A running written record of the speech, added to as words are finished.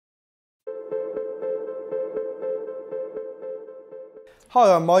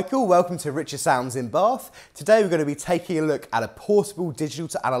Hi, I'm Michael, welcome to Richer Sounds in Bath. Today we're going to be taking a look at a portable digital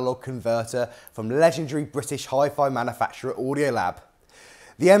to analogue converter from legendary British hi-fi manufacturer Audiolab.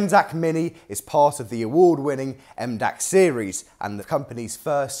 The M-dac Mini is part of the award-winning M-dac series and the company's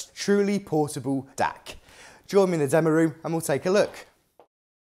first truly portable DAC. Join me in the demo room and we'll take a look.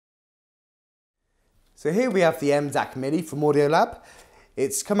 So here we have the M-dac Mini from Audiolab.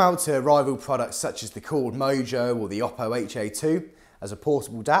 It's come out to rival products such as the Chord Mojo or the Oppo HA2. As a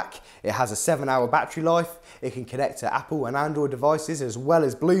portable DAC, it has a 7-hour battery life, it can connect to Apple and Android devices as well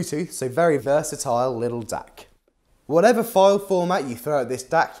as Bluetooth, so very versatile little DAC. Whatever file format you throw at this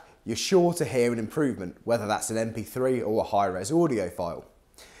DAC, you're sure to hear an improvement, whether that's an MP3 or a high-res audio file.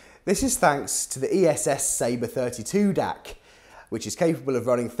 This is thanks to the ESS Sabre 32 DAC, which is capable of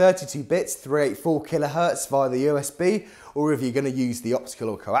running 32 bits, 384 kHz via the USB, or if you're going to use the optical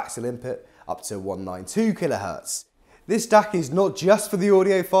or coaxial input, up to 192 kHz. This DAC is not just for the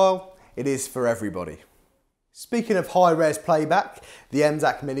audiophile, it is for everybody. Speaking of high-res playback, the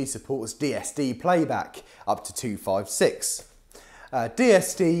M-dac Mini supports DSD playback up to 256.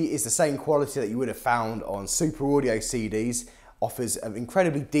 DSD is the same quality that you would have found on Super Audio CDs, offers an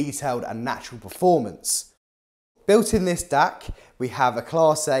incredibly detailed and natural performance. Built in this DAC, we have a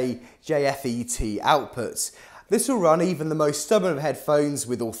Class A JFET output. This will run even the most stubborn of headphones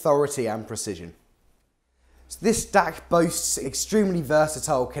with authority and precision. This DAC boasts extremely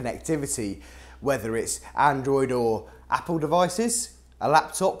versatile connectivity, whether it's Android or Apple devices, a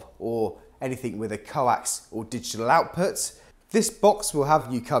laptop or anything with a coax or digital output. This box will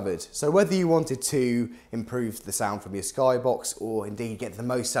have you covered, so whether you wanted to improve the sound from your Skybox or indeed get the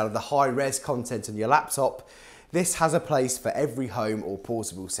most out of the high-res content on your laptop, this has a place for every home or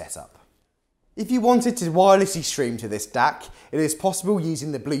portable setup. If you wanted to wirelessly stream to this DAC, it is possible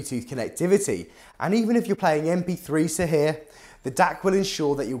using the Bluetooth connectivity, and even if you're playing MP3s to here, the DAC will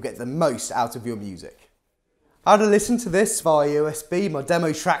ensure that you'll get the most out of your music. I had to listen to this via USB. My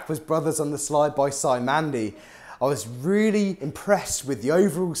demo track was Brothers on the Slide by Mandy. I was really impressed with the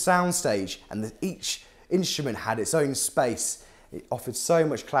overall soundstage and that each instrument had its own space. It offered so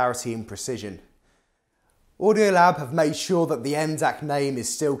much clarity and precision. Audiolab have made sure that the M-dac name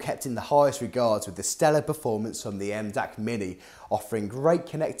is still kept in the highest regards with the stellar performance from the M-dac Mini, offering great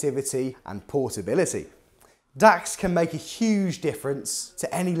connectivity and portability. DACs can make a huge difference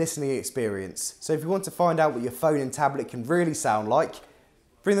to any listening experience, so if you want to find out what your phone and tablet can really sound like,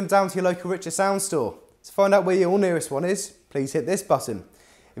 bring them down to your local Richer Sound store. To find out where your nearest one is, please hit this button.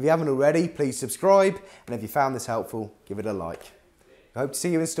 If you haven't already, please subscribe, and if you found this helpful, give it a like. I hope to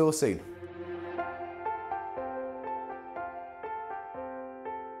see you in store soon.